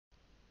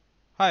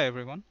Hi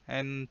everyone.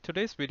 In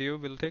today's video,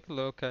 we'll take a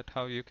look at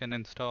how you can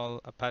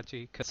install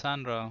Apache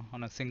Cassandra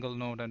on a single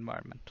node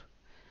environment.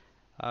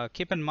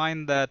 Keep in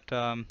mind that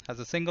as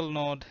a single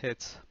node,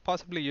 it's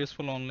possibly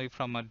useful only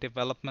from a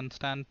development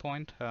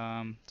standpoint.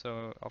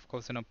 So of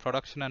course, in a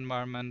production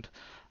environment,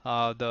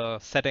 the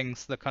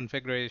settings, the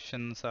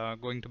configurations are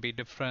going to be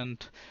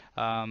different.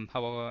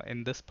 However,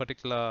 in this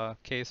particular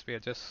case, we are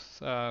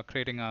just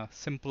creating a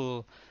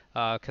simple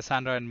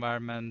Cassandra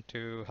environment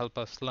to help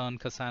us learn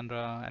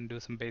Cassandra and do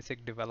some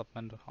basic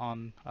development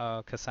on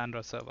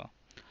Cassandra server.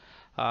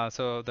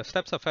 So the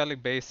steps are fairly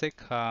basic.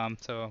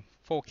 So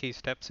four key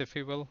steps, if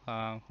you will,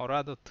 or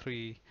rather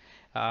three.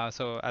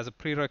 So as a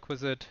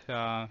prerequisite,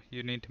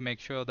 you need to make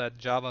sure that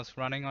Java is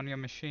running on your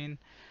machine.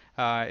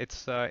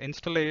 Its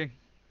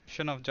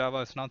installation of Java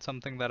is not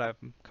something that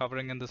I'm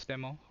covering in this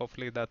demo.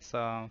 Hopefully that's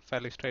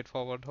fairly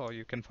straightforward, or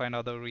you can find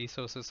other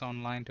resources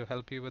online to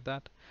help you with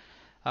that.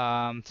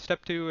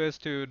 Step two is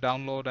to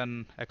download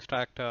and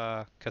extract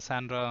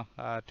Cassandra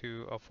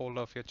to a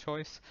folder of your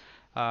choice.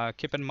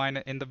 Keep in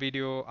mind in the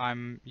video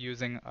I'm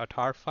using a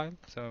tar file,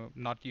 so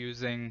not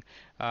using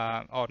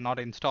or not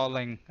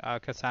installing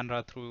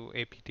Cassandra through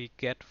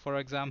apt-get, for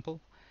example.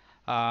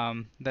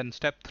 Then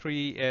step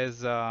three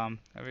is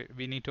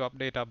we need to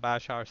update our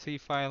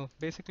bashrc file,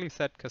 basically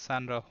set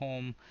Cassandra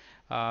home,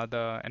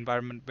 the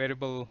environment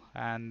variable,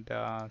 and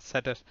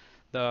set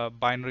the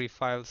binary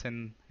files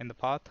in the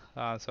path.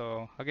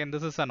 So again,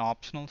 this is an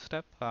optional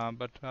step,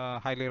 but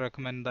highly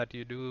recommend that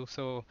you do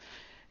so.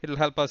 It'll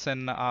help us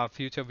in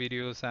future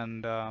videos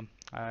and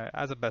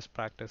as a best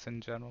practice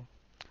in general.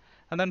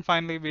 And then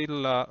finally,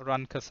 we'll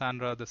run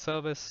Cassandra the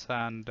service,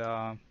 and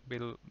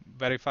we'll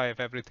verify if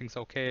everything's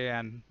okay,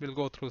 and we'll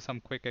go through some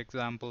quick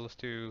examples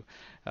to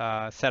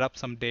set up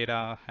some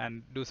data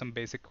and do some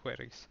basic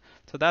queries.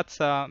 So that's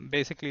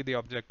basically the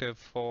objective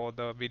for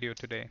the video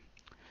today.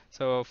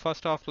 So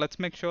first off, let's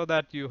make sure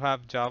that you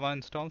have Java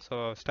installed.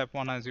 So step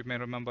one, as you may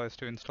remember, is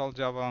to install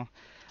Java.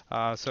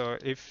 So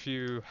if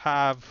you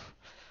have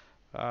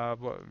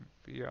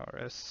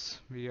VRSI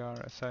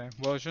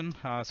version.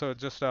 So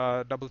just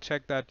double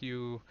check that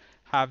you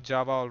have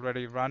Java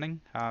already running.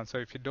 So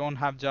if you don't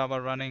have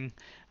Java running,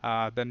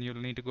 then you'll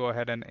need to go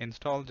ahead and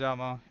install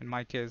Java. In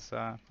my case,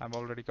 I've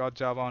already got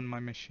Java on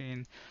my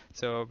machine.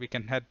 So we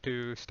can head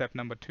to step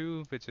number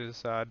two, which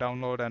is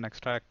download and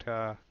extract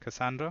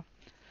Cassandra.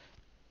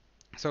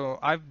 So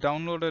I've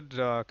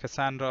downloaded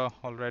Cassandra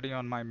already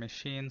on my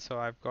machine, so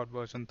I've got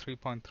version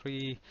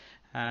 3.3,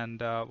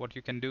 and what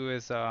you can do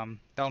is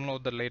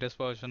download the latest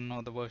version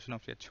or the version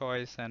of your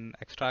choice and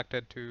extract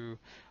it to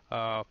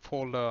a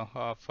folder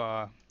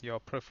of your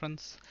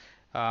preference.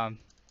 Um,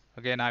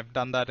 Again, I've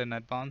done that in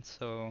advance,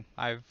 so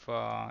I've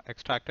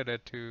extracted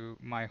it to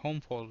my home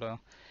folder,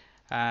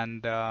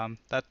 and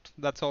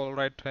that's all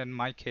right in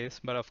my case.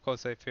 But of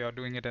course, if you are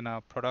doing it in a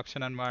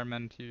production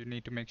environment, you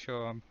need to make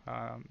sure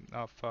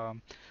of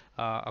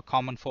a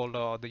common folder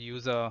or the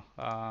user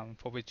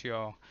for which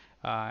you're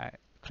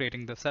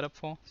creating the setup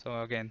for.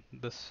 So again,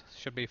 this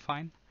should be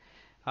fine.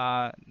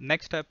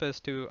 Next step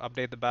is to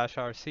update the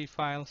bashrc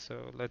file.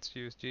 So let's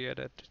use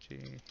gedit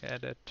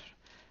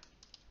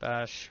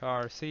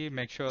bashrc.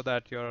 Make sure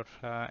that you're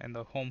in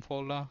the home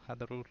folder at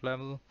the root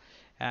level,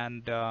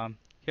 and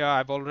here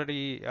I've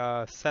already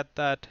set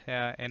that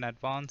in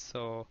advance.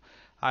 So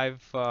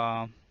I've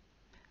uh,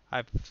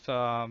 I've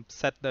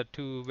set the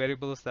two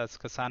variables, that's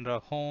Cassandra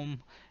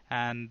home,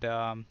 and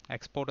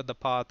exported the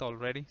path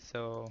already.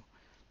 So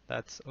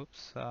that's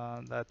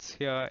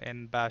here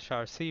in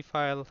bashrc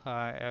file.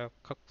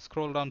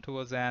 Scroll down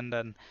towards the end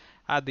and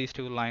add these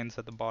two lines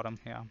at the bottom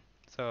here.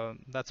 So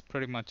that's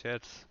pretty much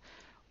it.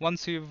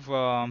 Once you've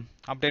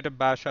updated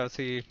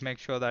bashrc, make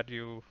sure that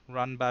you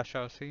run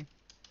bashrc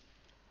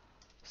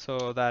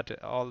so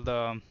that all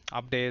the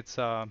updates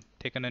are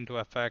taken into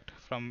effect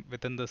from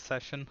within this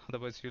session.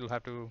 Otherwise, you'll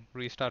have to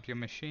restart your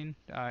machine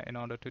in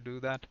order to do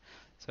that.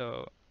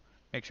 So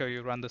make sure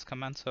you run this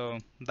command. So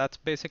that's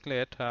basically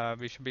it.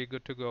 We should be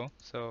good to go.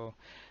 So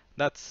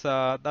that's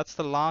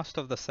the last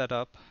of the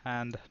setup,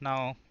 and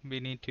now we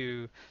need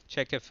to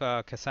check if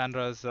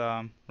Cassandra is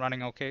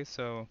running okay.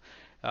 So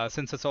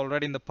since it's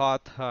already in the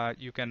path,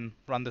 you can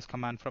run this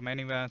command from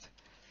anywhere.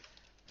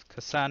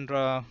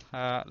 Cassandra,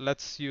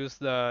 let's use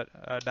the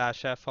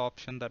 -f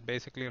option that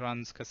basically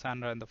runs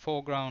Cassandra in the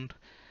foreground.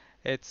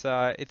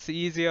 It's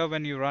easier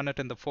when you run it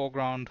in the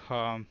foreground,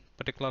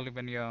 particularly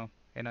when you're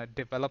in a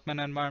development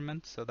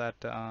environment, so that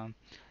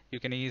you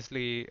can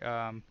easily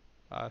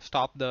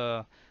stop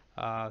the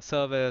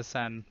service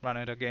and run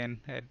it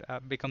again. It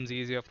becomes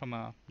easier from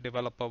a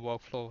developer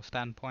workflow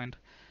standpoint.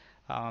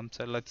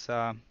 So let's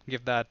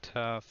give that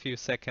a few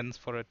seconds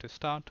for it to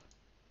start.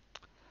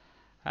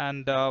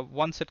 And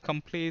once it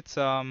completes,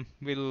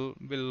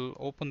 we'll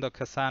open the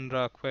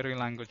Cassandra query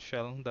language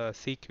shell, the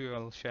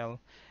cql shell,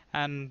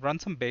 and run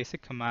some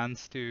basic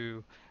commands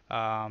to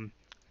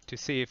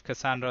see if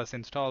Cassandra is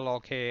installed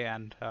okay,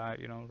 and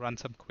run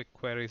some quick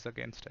queries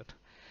against it.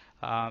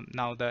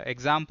 Now the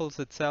examples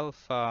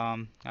itself,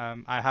 I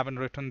haven't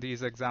written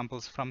these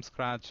examples from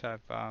scratch.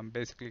 I've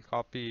basically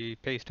copy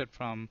pasted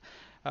from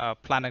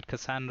Planet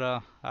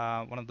Cassandra,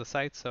 one of the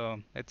sites.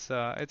 So it's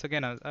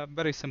again a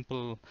very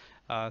simple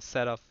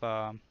set of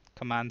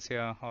commands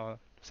here, or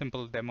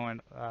simple demo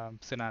and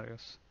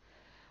scenarios.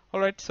 All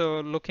right,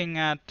 so looking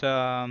at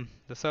the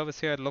service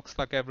here, it looks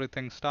like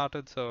everything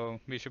started, so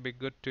we should be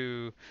good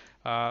to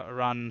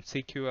run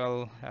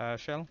CQL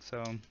shell.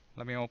 So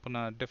let me open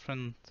a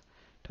different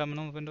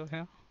terminal window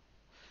here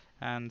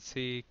and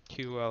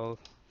cqlsh.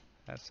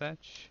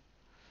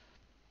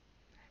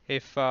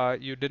 If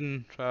you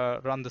didn't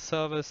run the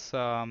service,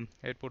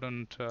 it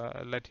wouldn't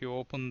let you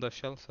open the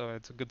shell, so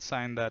it's a good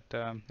sign that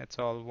it's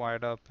all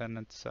wired up and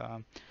it's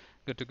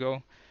good to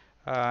go.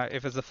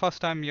 If it's the first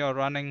time you're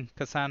running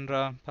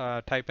Cassandra,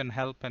 type in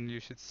help and you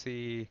should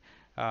see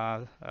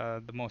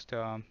the most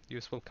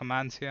useful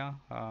commands here.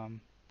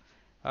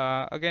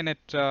 Again,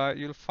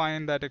 you'll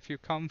find that if you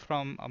come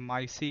from a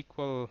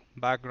MySQL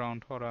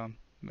background or a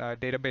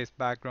database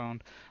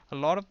background, a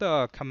lot of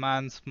the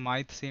commands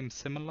might seem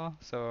similar.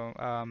 So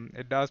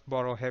it does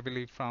borrow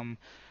heavily from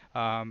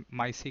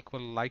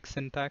MySQL-like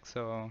syntax.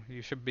 So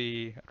you should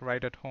be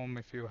right at home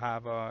if you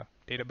have a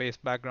database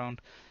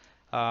background.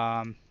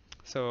 Um,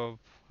 so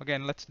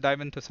again, let's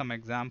dive into some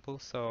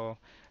examples. So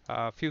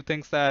a few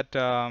things that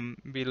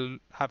we'll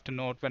have to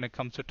note when it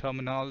comes to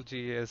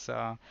terminology is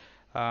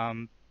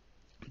um,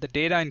 the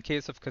data in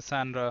case of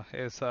Cassandra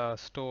is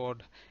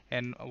stored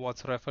in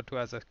what's referred to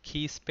as a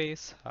key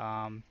space.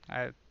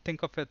 I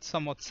think of it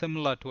somewhat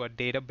similar to a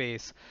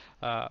database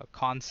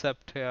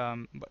concept,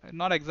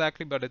 not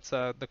exactly, but it's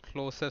the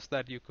closest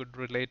that you could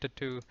relate it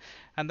to.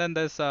 And then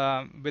there's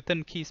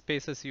within key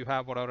spaces you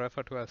have what are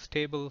referred to as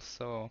tables.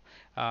 So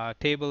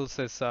tables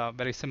is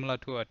very similar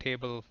to a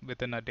table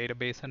within a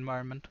database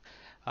environment.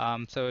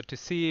 So to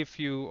see if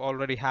you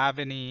already have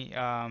any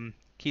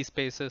key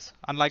spaces,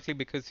 unlikely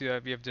because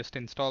we have just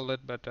installed it,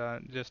 but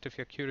just if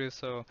you're curious,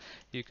 so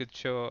you could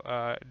show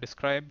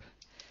describe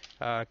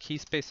key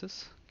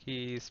spaces,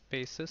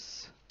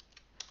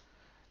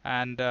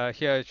 and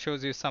here it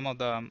shows you some of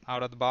the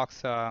out of the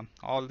box.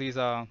 All these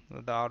are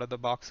the out of the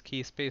box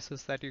key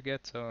spaces that you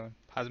get, so it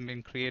hasn't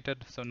been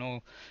created, so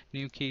no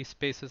new key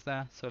spaces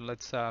there. So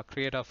let's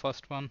create our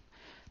first one.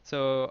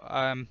 So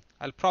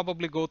I'll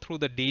probably go through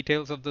the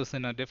details of this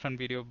in a different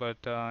video, but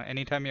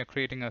anytime you're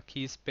creating a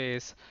key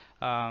space,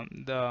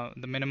 the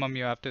minimum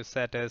you have to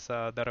set is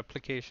the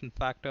replication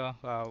factor,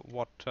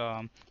 what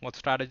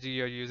strategy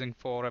you're using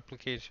for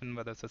replication,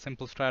 whether it's a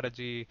simple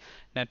strategy,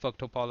 network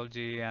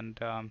topology, and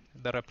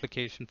the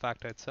replication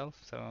factor itself.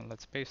 So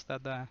let's paste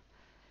that there.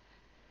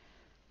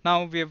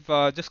 Now we've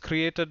just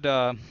created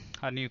a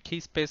new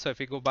key space. So if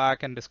we go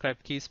back and describe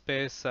key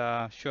space,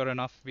 sure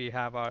enough, we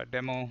have our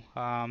demo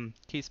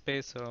key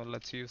space. So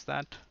let's use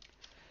that.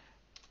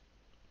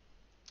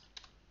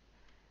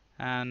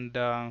 And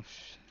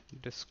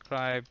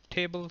describe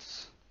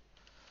tables.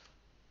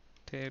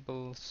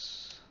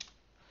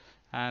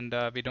 And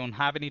we don't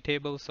have any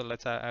tables, so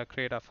let's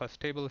create our first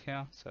table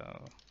here.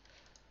 So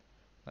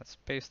let's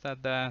paste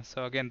that there.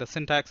 So again, the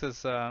syntax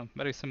is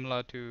very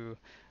similar to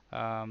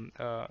a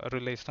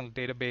relational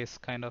database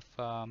kind of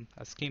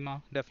a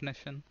schema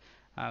definition.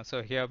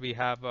 So here we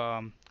have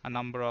a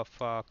number of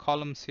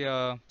columns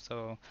here.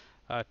 So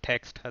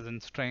text as in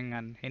string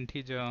and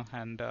integer,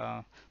 and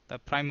the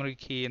primary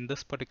key in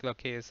this particular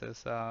case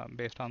is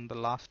based on the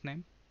last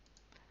name.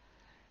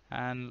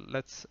 And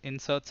let's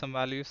insert some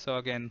values. So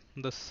again,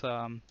 this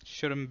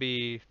shouldn't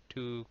be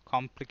too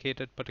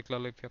complicated,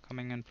 particularly if you're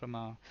coming in from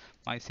a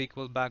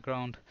MySQL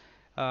background.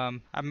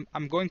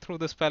 I'm going through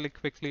this fairly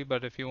quickly,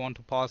 but if you want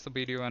to pause the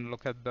video and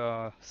look at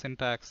the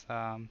syntax,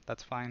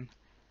 that's fine.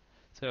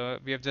 So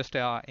we have just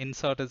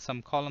inserted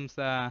some columns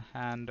there,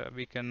 and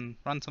we can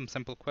run some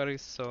simple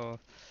queries. So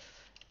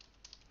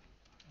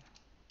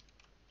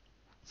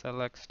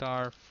select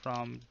star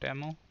from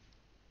demo.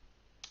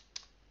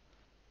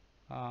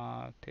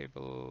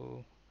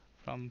 Table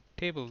from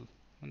table.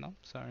 No,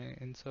 sorry,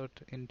 insert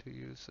into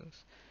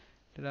users.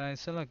 Did I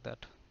select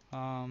that?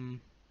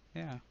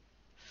 Yeah.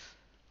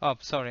 Oh,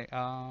 sorry.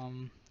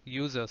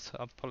 Users.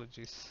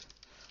 Apologies.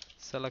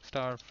 Select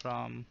star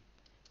from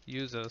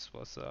users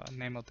was the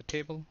name of the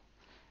table.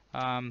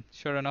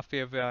 Sure enough, we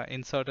have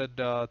inserted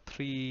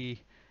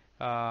three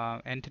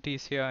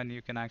entities here, and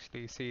you can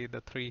actually see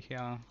the three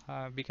here.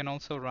 We can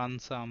also run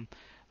some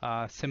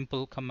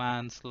simple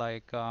commands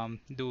like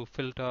do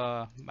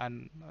filter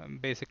and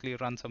basically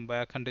run some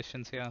where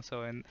conditions here.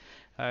 So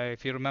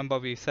if you remember,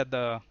 we set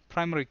the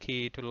primary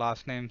key to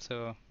last name,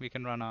 so we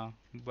can run a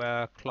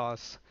where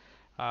clause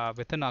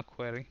within our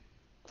query.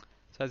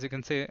 So as you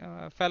can see,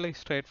 fairly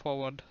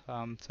straightforward.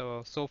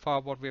 So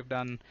far what we've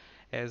done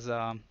is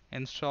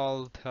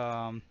installed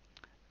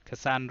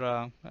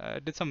Cassandra,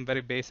 did some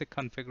very basic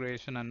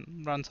configuration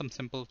and run some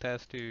simple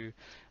tests to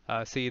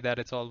see that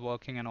it's all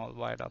working and all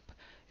wired up.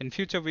 In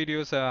future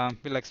videos,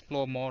 we'll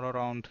explore more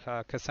around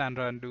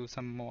Cassandra and do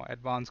some more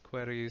advanced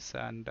queries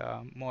and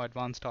more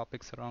advanced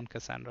topics around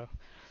Cassandra.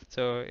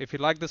 So if you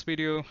like this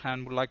video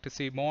and would like to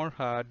see more,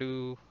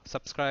 do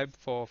subscribe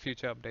for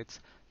future updates.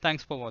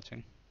 Thanks for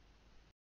watching.